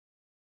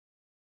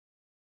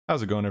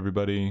How's it going,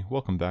 everybody?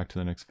 Welcome back to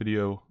the next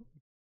video.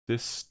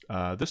 This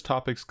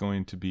topic's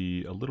going to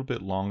be a little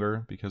bit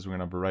longer because we're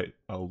going to write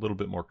a little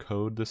bit more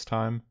code this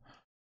time.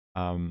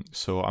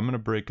 So I'm going to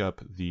break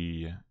up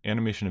the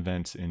animation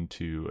events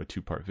into a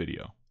two-part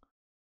video.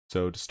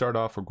 So to start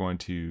off, we're going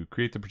to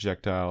create the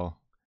projectile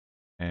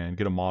and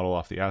get a model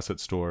off the asset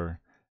store.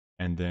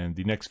 And then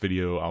the next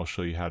video, I'll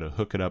show you how to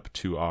hook it up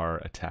to our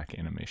attack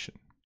animation.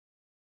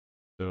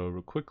 So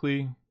real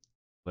quickly,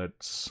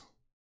 let's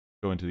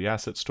go into the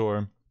asset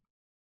store.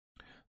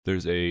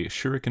 There's a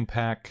shuriken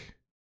pack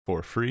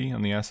for free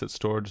on the asset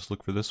store. Just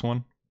look for this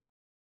one.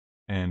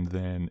 And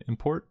then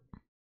import.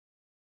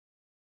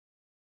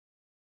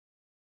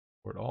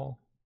 Import all.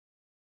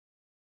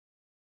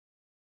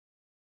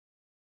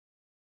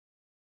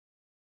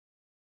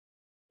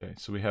 Okay,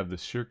 so we have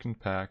this shuriken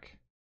pack.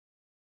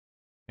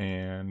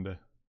 And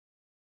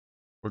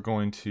we're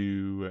going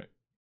to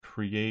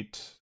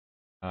create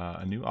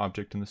a new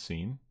object in the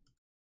scene.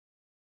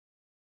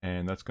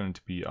 And that's going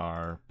to be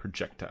our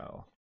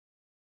projectile.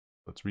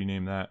 Let's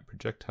rename that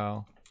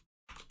projectile.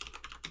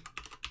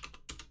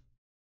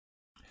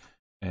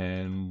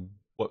 And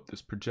what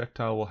this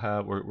projectile will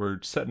have,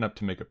 we're setting up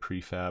to make a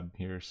prefab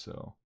here,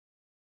 so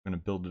I'm going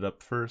to build it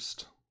up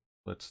first.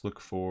 Let's look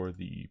for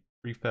the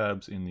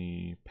prefabs in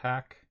the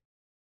pack.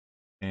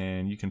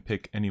 And you can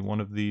pick any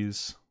one of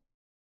these.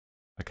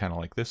 I kind of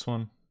like this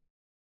one.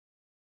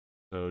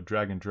 So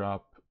drag and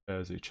drop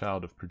as a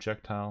child of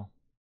projectile.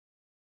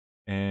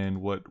 And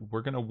what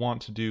we're going to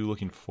want to do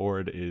looking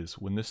forward is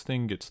when this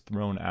thing gets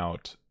thrown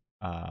out,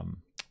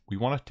 we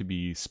want it to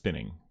be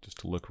spinning just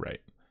to look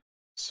right.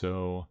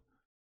 So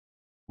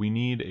we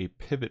need a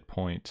pivot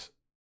point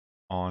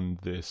on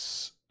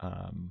this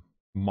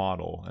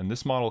model. And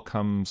this model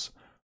comes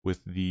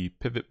with the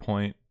pivot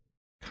point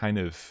kind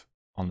of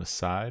on the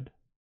side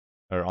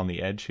or on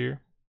the edge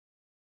here.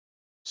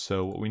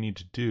 So what we need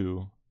to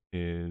do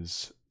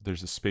is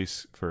there's a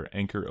space for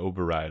anchor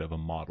override of a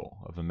model,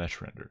 of a mesh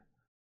render.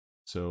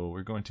 So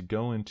we're going to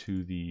go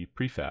into the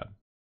prefab.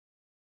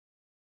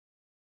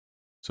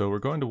 So we're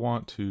going to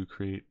want to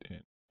create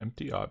an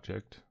empty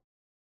object.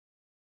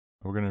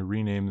 We're going to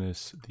rename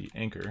this the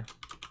anchor.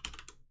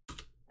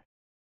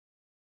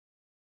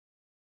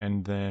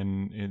 And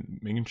then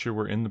making sure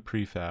we're in the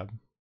prefab,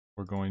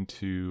 we're going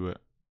to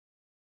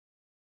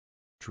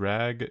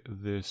drag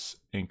this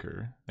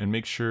anchor and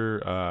make sure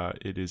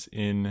it is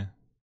in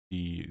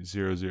the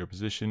 0, 0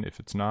 position. If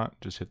it's not,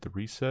 just hit the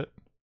reset.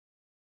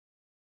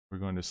 We're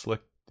going to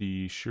select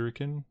the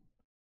shuriken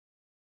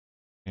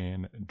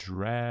and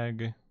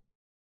drag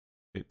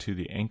it to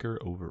the anchor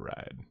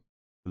override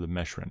for the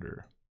mesh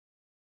render.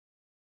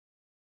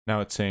 Now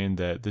it's saying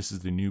that this is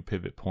the new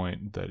pivot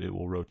point that it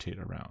will rotate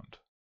around.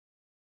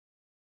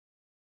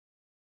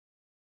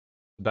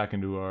 Back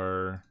into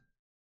our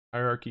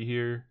hierarchy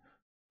here,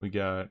 we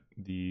got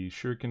the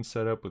shuriken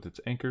set up with its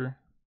anchor.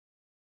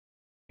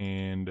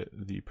 And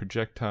the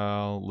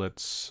projectile,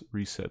 let's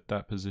reset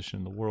that position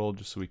in the world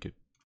just so we could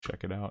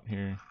check it out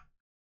here.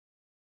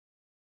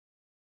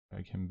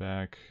 Drag him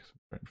back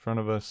right in front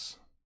of us.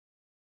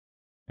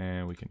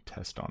 And we can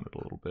test on it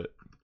a little bit.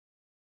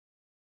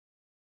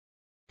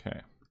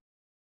 Okay.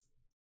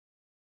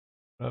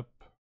 Up.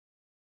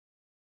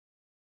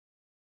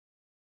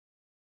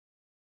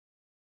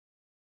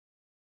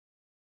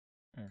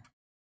 Okay.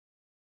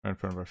 Right in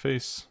front of our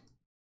face.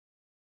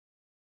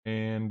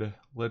 And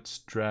let's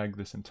drag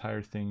this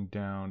entire thing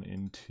down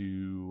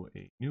into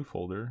a new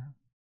folder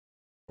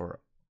for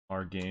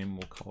our game.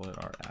 We'll call it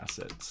our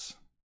assets.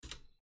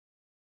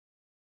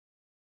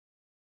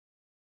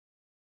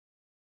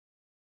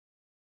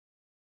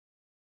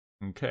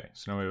 Okay,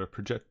 so now we have a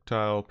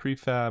projectile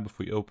prefab. If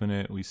we open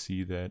it, we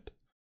see that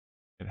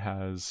it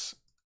has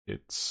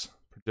its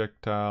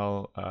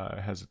projectile,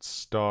 it has its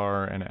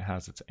star, and it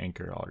has its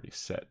anchor already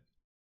set.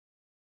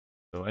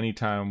 So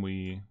anytime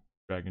we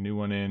drag a new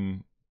one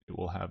in, it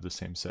will have the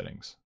same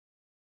settings.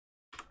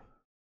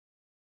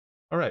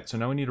 All right, so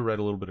now we need to write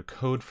a little bit of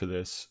code for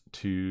this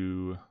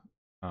to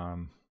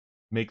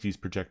make these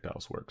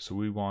projectiles work. So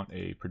we want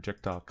a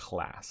projectile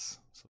class.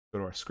 So let's go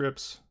to our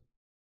scripts.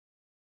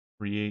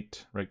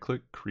 Create,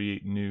 right-click,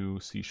 create new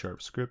C#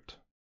 script,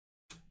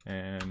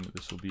 and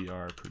this will be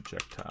our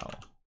projectile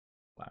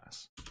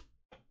class.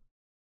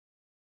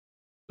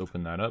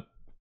 Open that up.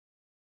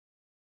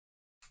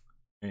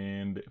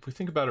 And if we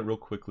think about it real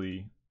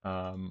quickly,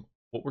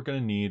 what we're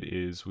going to need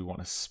is we want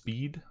a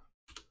speed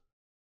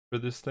for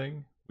this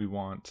thing. We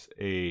want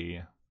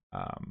a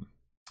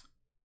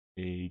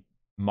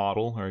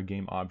model or a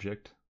game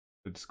object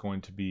that's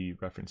going to be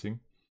referencing.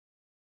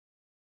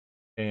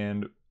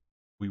 And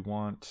we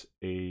want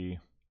to be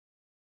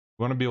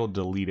able to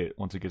delete it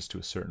once it gets to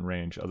a certain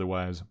range.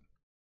 Otherwise,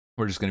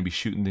 we're just going to be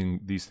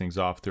shooting these things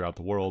off throughout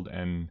the world,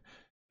 and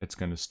it's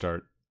going to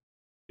start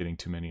getting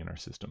too many in our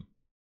system.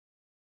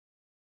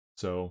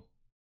 So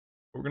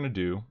what we're going to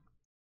do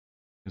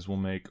is we'll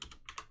make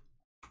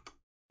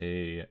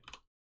a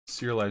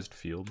serialized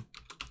field.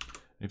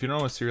 If you don't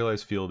know what a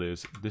serialized field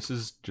is, this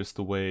is just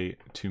the way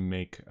to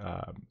make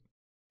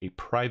a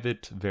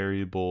private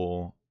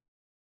variable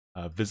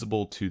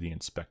visible to the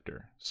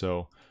inspector.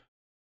 So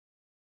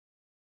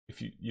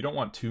if you don't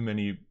want too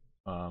many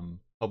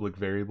public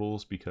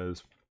variables,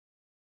 because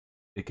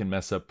it can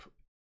mess up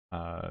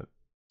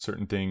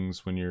certain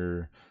things when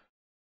you're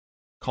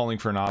calling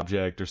for an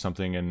object or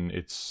something, and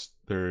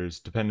there's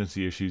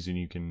dependency issues, and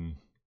you can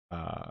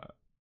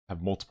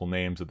have multiple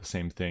names of the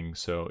same thing.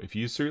 So if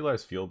you use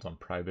serialized fields on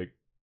private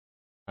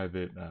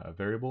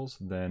variables,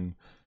 then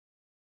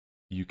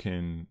you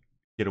can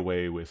get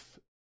away with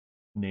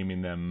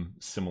naming them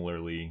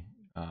similarly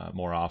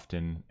more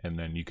often, and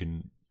then you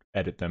can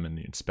edit them in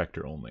the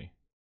inspector only.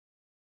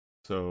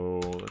 So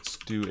let's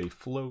do a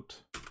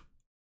float,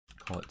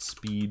 call it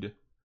speed,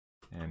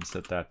 and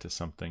set that to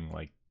something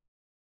like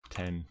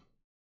 10.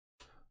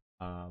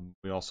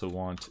 We also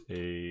want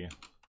a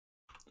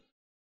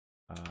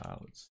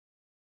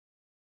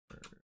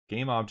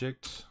game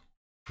object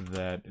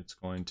that it's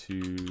going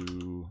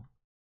to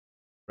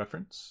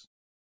reference,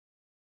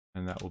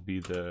 and that will be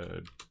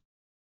the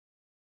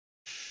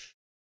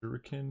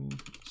shuriken,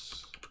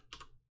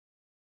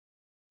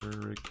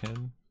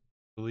 I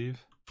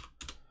believe.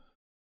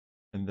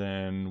 And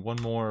then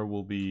one more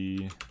will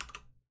be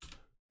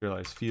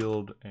serialized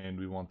field, and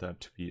we want that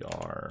to be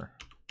our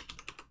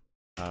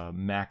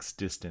max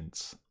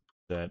distance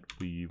that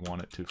we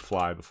want it to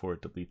fly before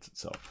it deletes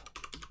itself.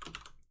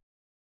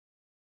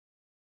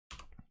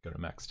 Go to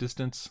max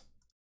distance,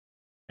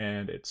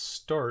 and at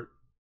start,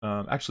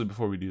 actually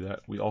before we do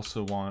that, we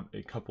also want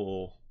a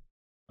couple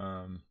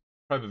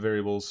private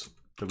variables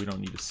that we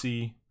don't need to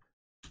see.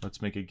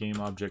 Let's make a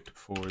game object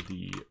for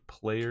the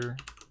player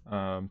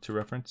to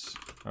reference,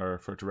 or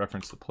to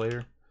reference the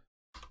player.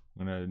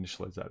 I'm going to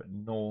initialize that at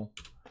null.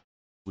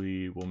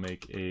 We will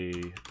make a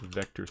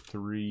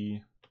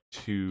vector3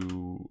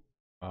 to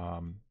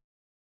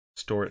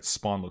store its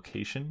spawn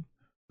location,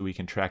 so we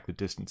can track the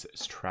distance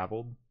it's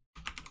traveled.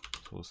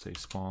 So we'll say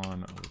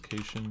spawn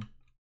location,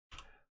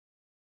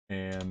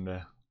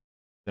 and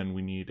then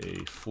we need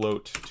a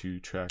float to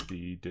track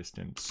the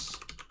distance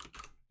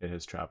it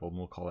has traveled, and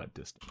we'll call that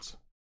distance.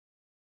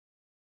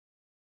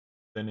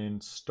 Then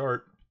in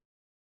start,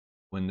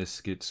 when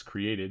this gets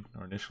created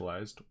or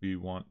initialized, we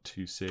want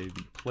to say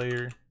the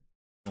player is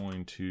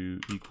going to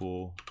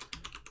equal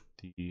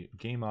the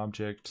game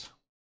object,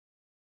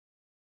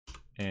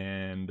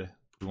 and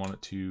we want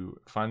it to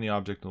find the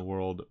object in the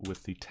world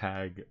with the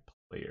tag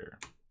player.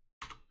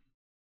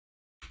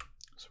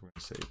 So we're going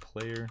to say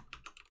player,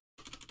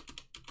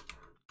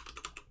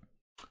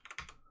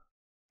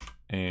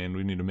 and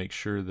we need to make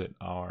sure that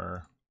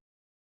our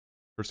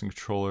person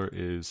controller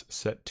is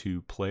set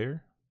to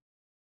player.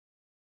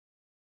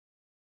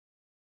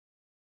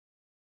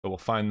 So we'll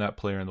find that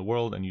player in the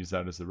world and use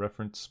that as the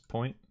reference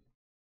point.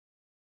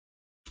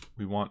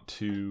 We want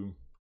to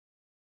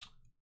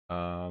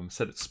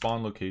set its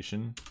spawn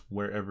location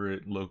wherever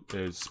it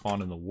is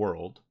spawned in the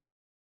world.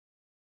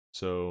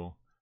 So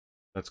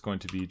that's going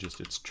to be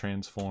just its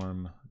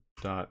transform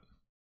dot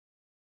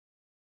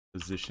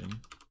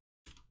position.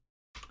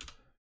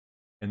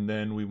 And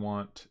then we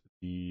want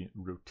the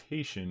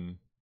rotation,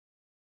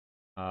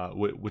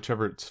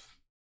 whichever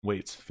way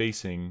it's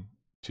facing,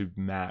 to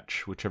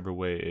match whichever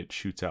way it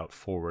shoots out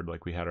forward,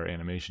 like we had our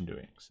animation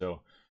doing.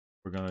 So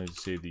we're going to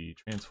say the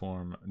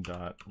transform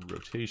dot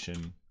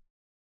rotation,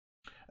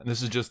 and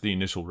this is just the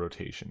initial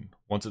rotation.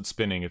 Once it's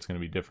spinning, it's going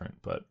to be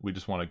different, but we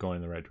just want it going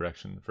in the right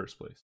direction in the first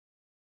place.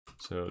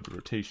 So the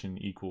rotation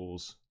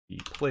equals the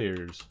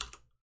players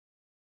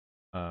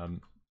dot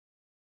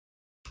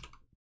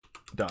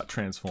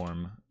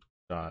transform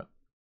dot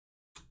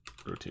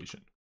rotation.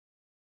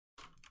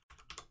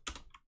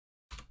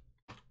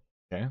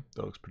 Okay,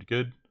 that looks pretty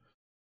good.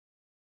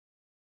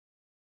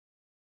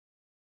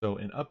 So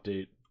in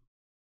update,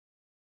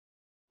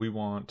 we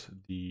want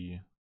the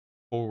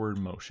forward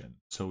motion.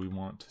 So we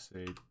want to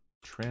say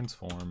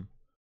transform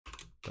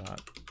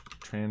dot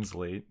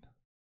translate.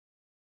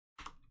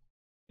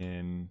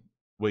 In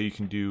way you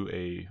can do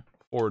a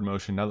forward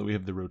motion, now that we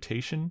have the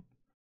rotation,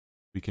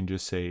 we can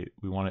just say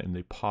we want it in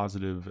the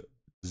positive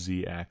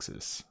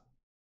z-axis,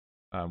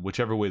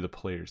 whichever way the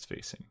player is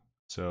facing.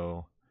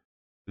 So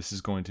this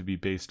is going to be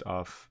based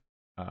off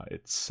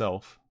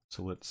itself.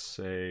 So let's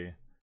say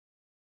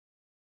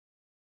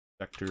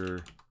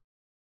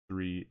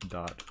vector3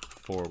 dot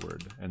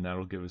forward, and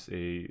that'll give us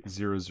a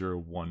 0, 0,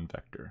 1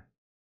 vector.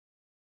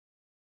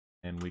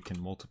 And we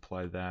can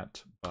multiply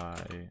that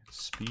by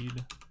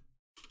speed,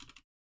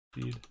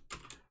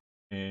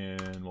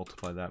 and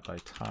multiply that by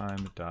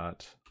time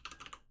dot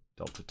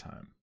delta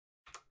time.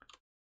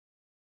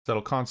 So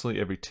that'll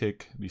constantly, every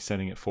tick, be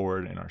sending it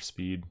forward in our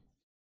speed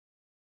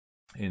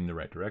in the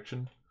right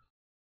direction.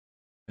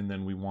 And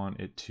then we want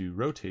it to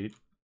rotate.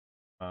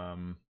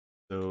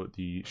 So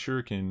the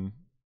shuriken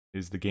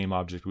is the game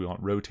object we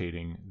want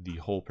rotating. The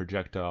whole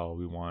projectile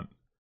we want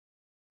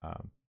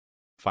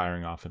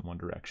firing off in one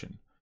direction.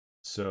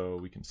 So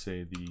we can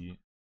say the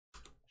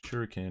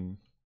shuriken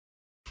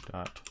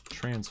dot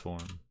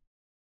transform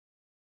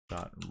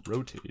dot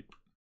rotate,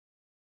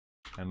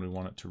 and we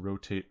want it to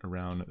rotate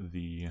around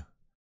the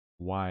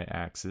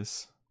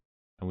y-axis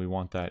and we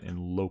want that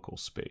in local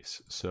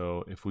space.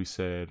 So if we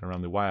said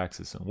around the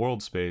y-axis in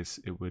world space,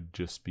 it would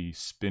just be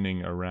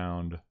spinning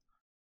around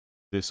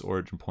this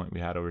origin point we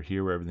had over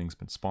here where everything's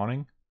been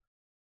spawning.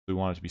 We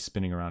want it to be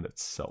spinning around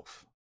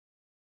itself.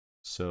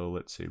 So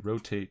let's say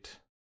rotate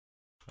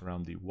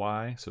around the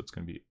y, so it's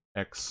going to be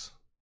x,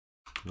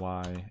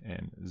 y,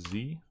 and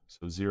z.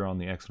 So 0 on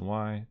the x and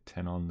y,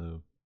 10 on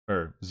the,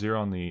 or 0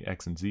 on the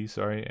x and z,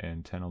 sorry,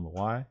 and 10 on the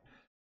y.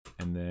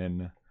 And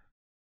then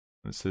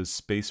it says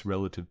space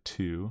relative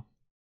to,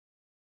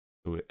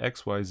 so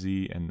x, y,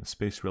 z, and the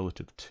space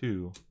relative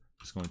to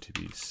is going to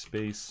be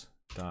space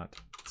dot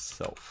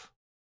self.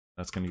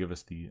 That's going to give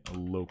us the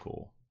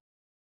local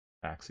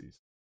axes.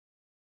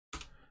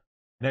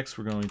 Next,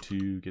 we're going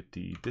to get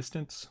the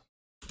distance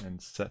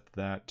and set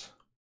that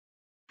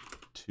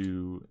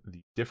to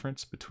the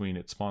difference between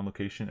its spawn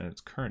location and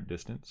its current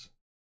distance.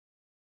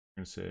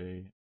 We're going to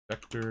say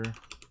vector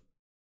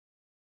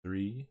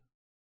 3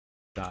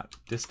 dot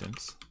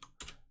distance,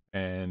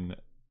 and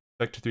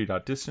vector 3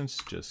 dot distance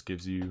just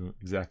gives you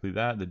exactly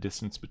that, the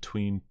distance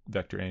between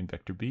vector A and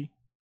vector B.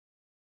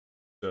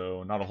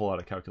 So not a whole lot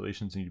of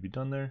calculations need to be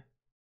done there.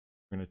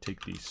 We're going to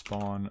take the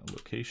spawn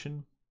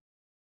location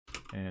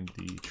and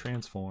the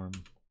transform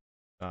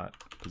dot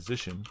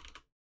position,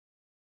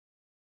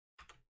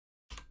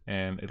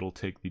 and it'll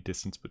take the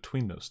distance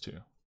between those two.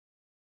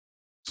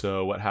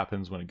 So what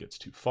happens when it gets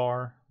too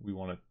far? We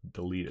want to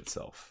delete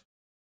itself.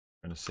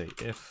 We're going to say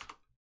if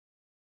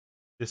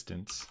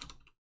distance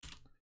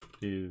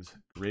is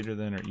greater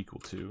than or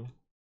equal to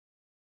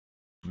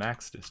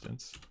max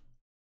distance,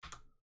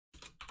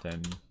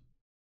 then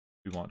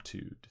we want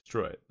to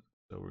destroy it.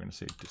 So we're going to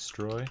say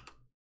destroy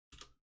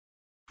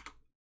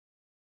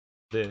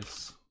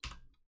this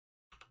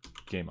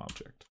game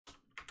object.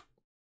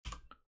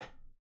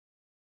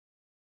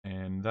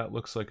 And that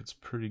looks like it's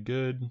pretty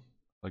good.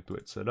 I like the way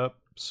it's set up.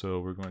 So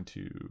we're going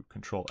to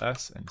Control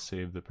S and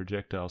save the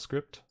projectile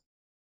script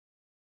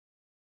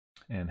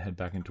and head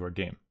back into our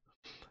game.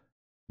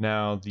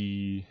 Now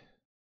the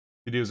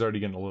video is already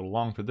getting a little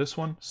long for this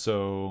one,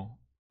 so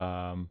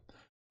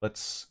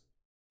let's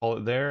call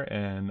it there,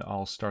 and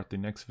I'll start the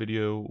next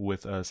video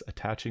with us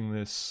attaching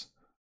this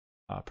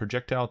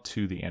projectile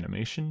to the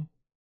animation,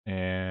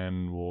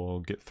 and we'll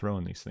get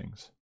throwing these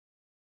things.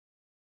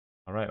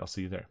 All right, I'll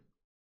see you there.